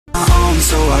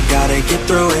gotta get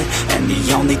through it. And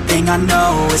the only thing I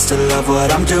know is to love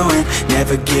what I'm doing.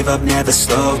 Never give up, never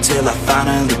slow, till I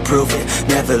finally prove it.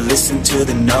 Never listen to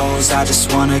the no's, I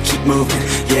just wanna keep moving.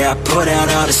 Yeah, I put out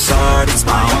all this art, it's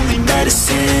my only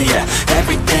medicine. Yeah,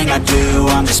 everything I do,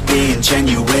 I'm just being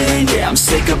genuine. Yeah, I'm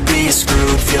sick of being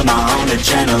screwed, feel my own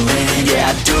adrenaline.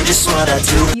 Yeah, I do just what I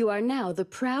do. You are now the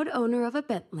proud owner of a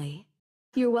Bentley.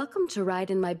 You're welcome to ride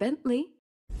in my Bentley.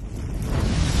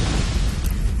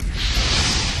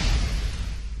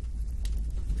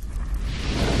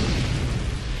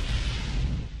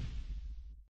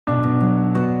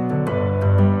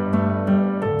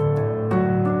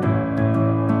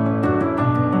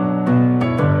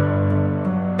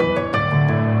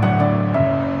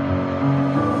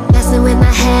 Messing with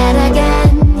my head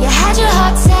again. You had your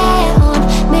heart set on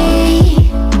me,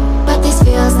 but these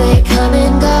feels, they come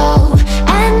and go,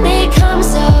 and they come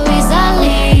so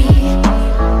easily.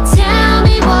 Tell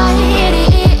me what it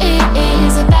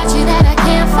is about you that I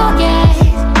can't forget,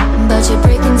 but you're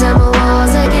breaking down my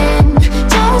walls again,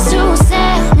 just to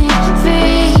set me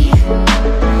free.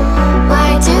 Why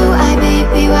do I,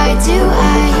 baby, why do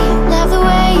I love the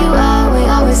way you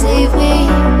always leave me?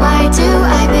 Why do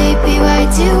I, baby, why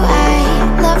do I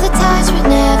love the touch but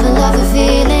never love the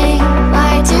feeling?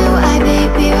 Why do I,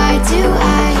 baby, why do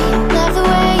I love the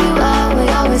way you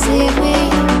always leave me?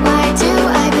 Why do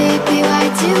I, baby, why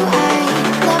do I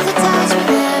love the touch but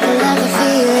never love the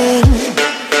feeling?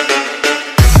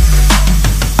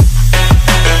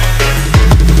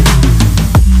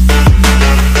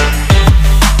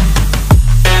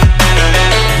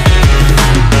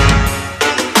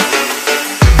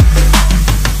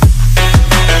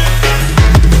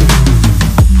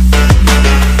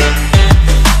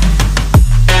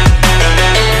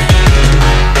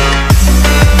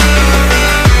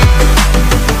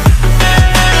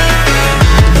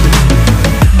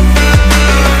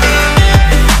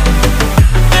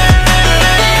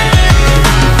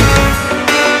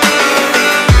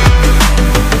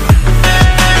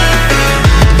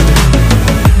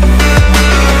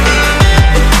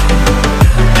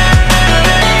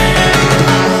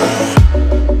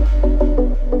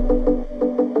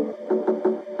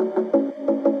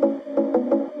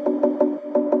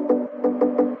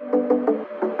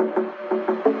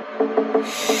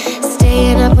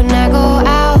 Staying up when I go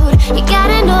out, you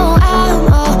gotta know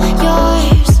I'm all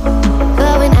yours.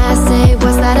 But when I say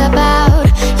what's that about,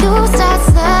 you start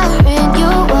slurring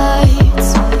your words.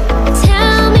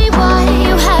 Tell me why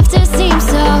you have to seem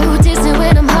so distant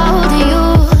when I'm holding you.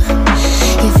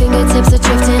 Your fingertips are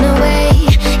drifting away,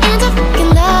 and I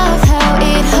fucking love how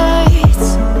it hurts.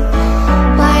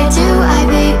 Why do I,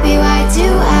 baby, why do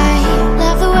I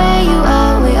love the way you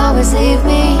always leave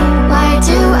me? Why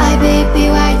do I, baby,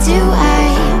 why do I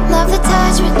love the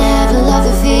touch but never love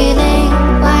the feeling?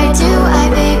 Why do I,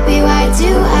 baby, why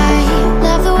do I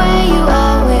love the way you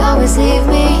always leave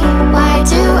me? Why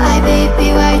do I,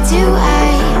 baby, why do I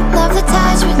love the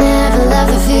touch but never love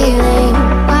the feeling?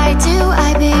 Why do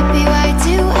I, baby, why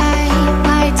do I?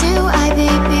 Why do I,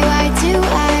 baby, why do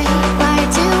I? Why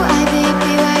do I,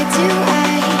 baby, why do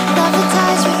I love the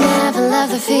touch but never love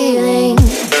the feeling?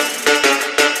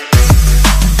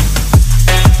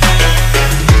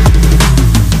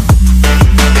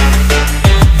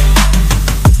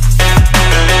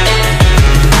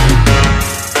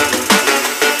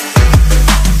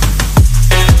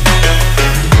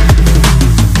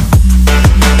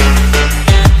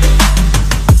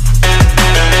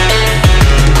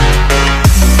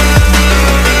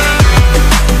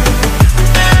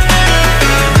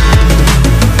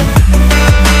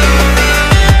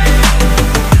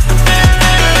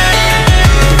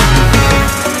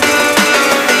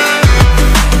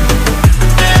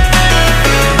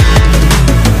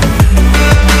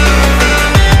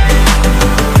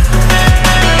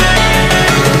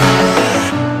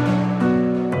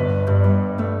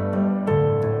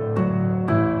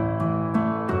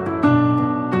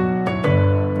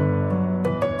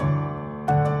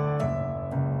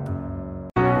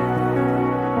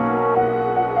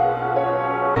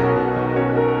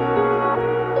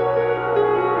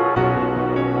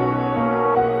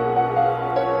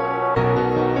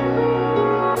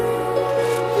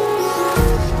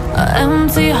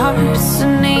 Empty hearts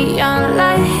and neon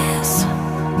lights,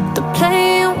 they're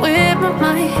playing with my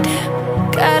mind.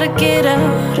 Gotta get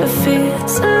out of here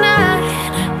tonight.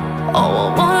 Oh, I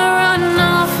wanna run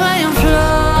off and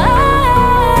fly,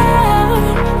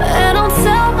 and I'll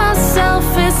tell myself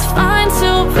it's fine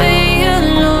to be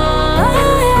alone,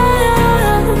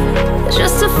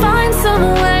 just to find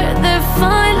somewhere that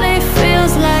finally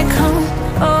feels like home.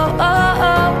 Oh, oh,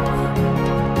 oh,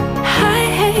 I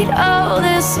hate all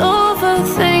this.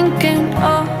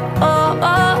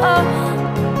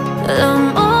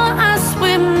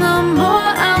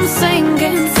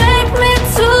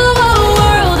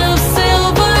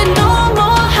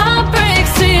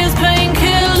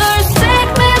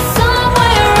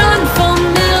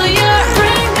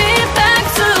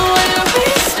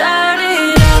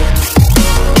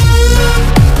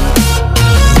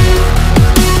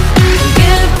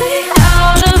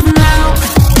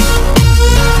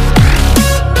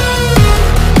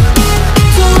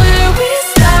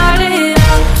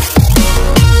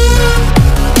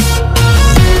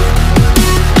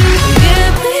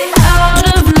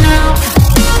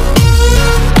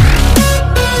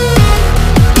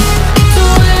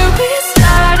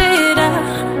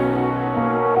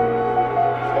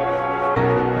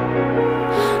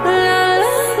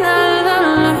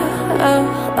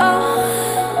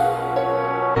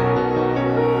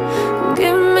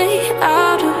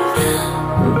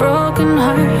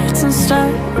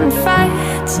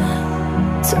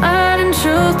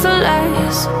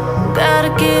 Gotta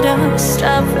get up,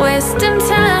 stop wasting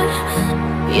time.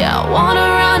 Yeah, I wanna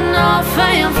run off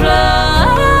and fly.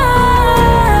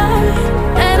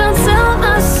 And I'll tell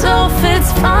myself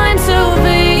it's fine to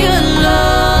be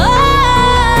alone,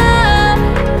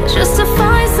 just to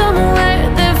find somewhere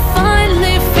that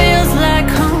finally feels like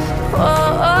home.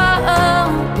 Oh, oh, oh.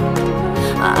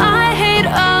 I hate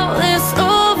all this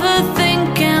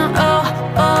overthinking. Oh,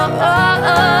 oh,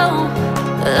 oh, oh.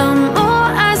 The more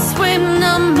I swim,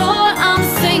 the more I'm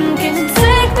sinking.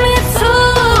 Take me to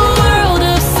a world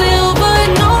of silver,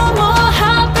 no more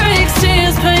heartbreaks here.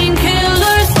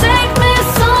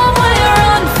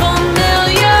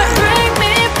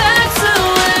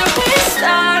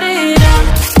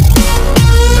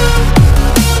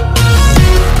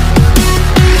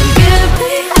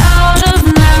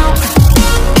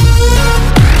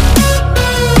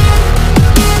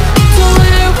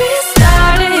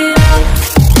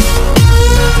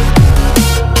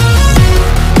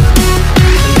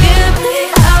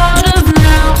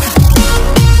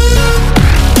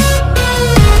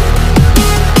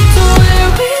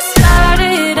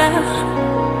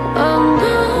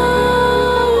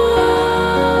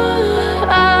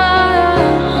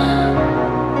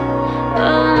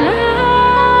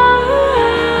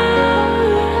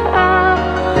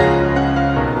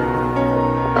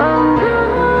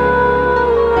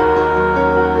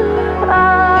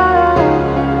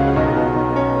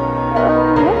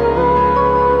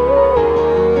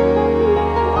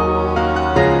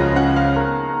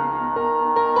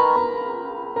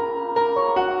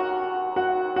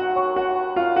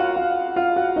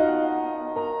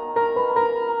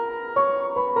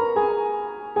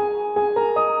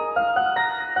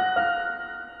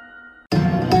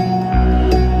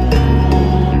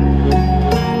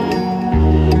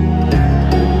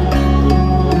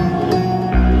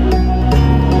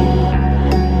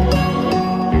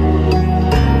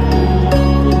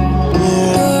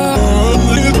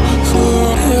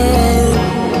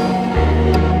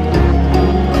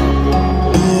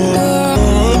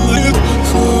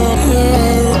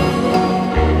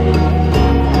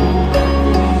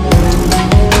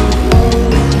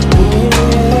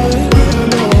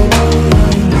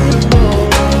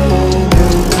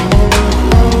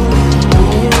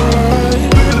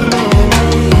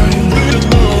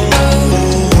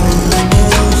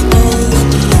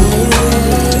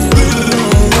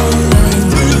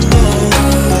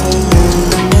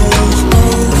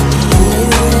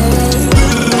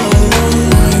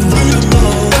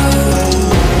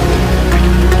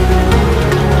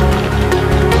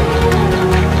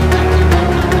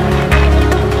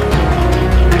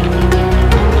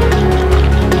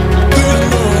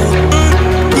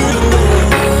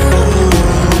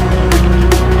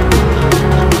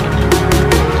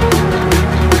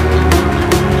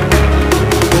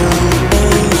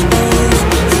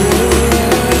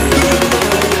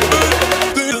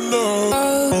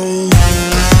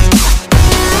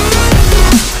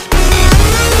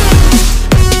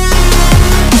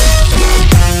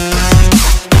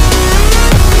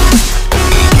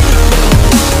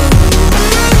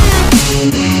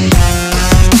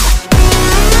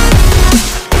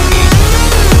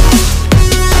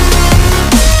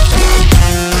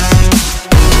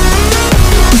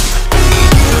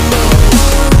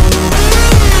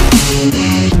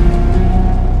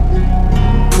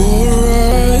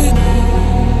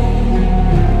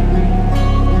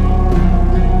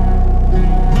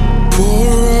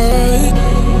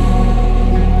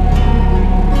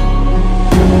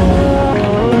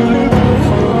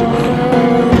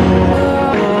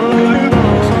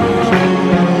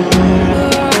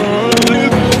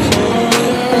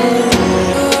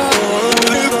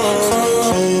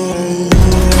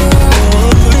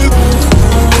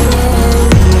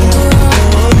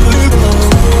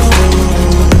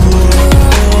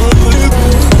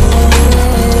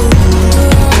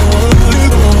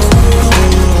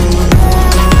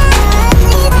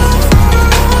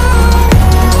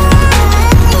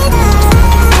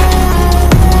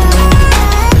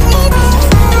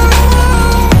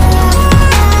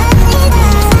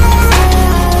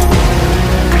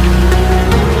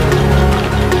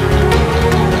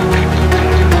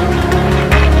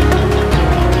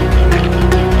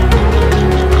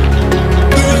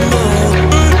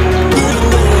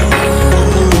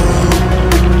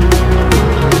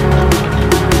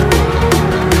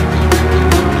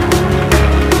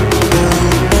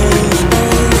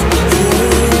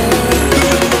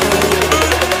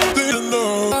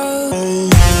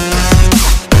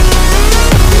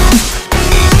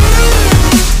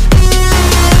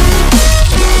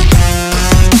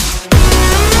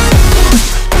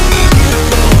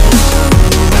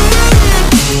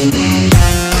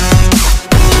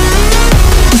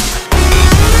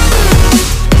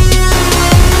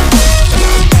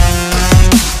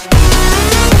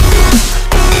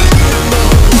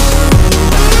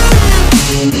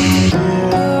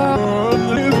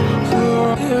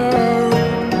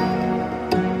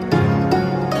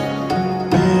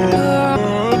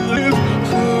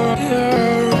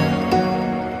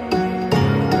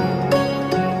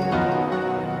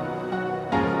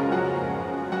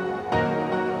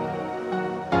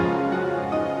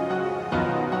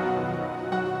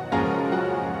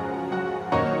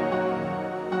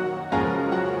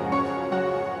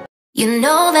 You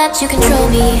know that you control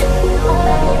me.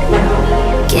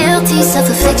 Guilty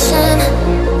self-affliction.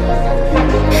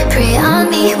 Prey on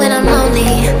me when I'm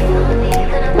lonely,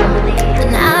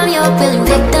 and I'm your willing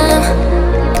victim.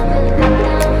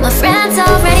 My friends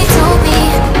already told me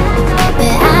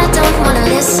that I don't wanna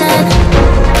listen,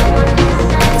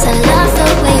 'cause I love the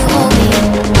way you hold me,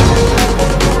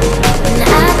 and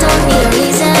I don't need a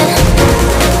reason,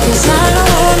 'cause I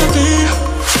don't wanna be.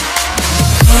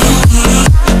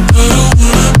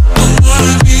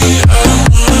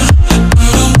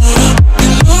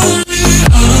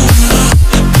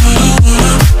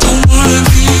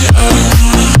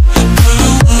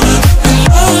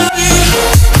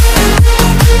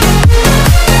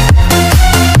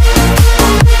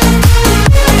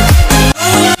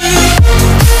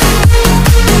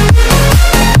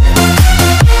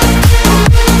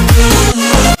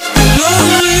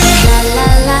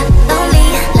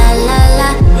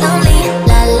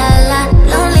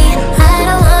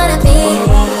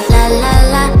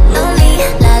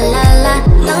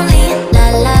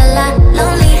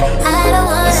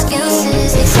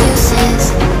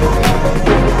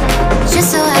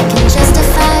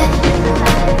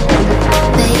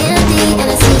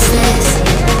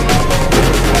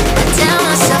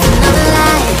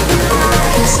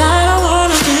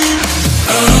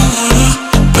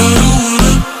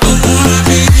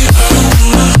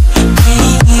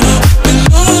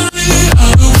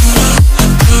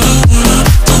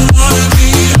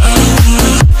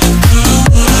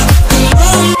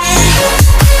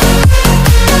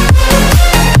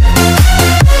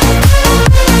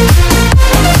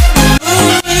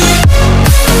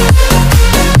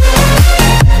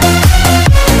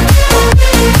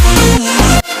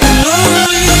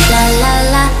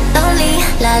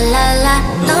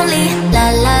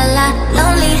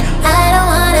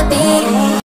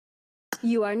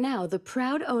 You are now the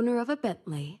proud owner of a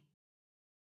Bentley.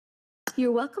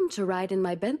 You're welcome to ride in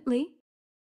my Bentley.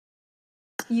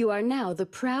 You are now the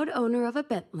proud owner of a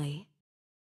Bentley.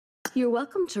 You're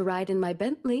welcome to ride in my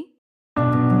Bentley.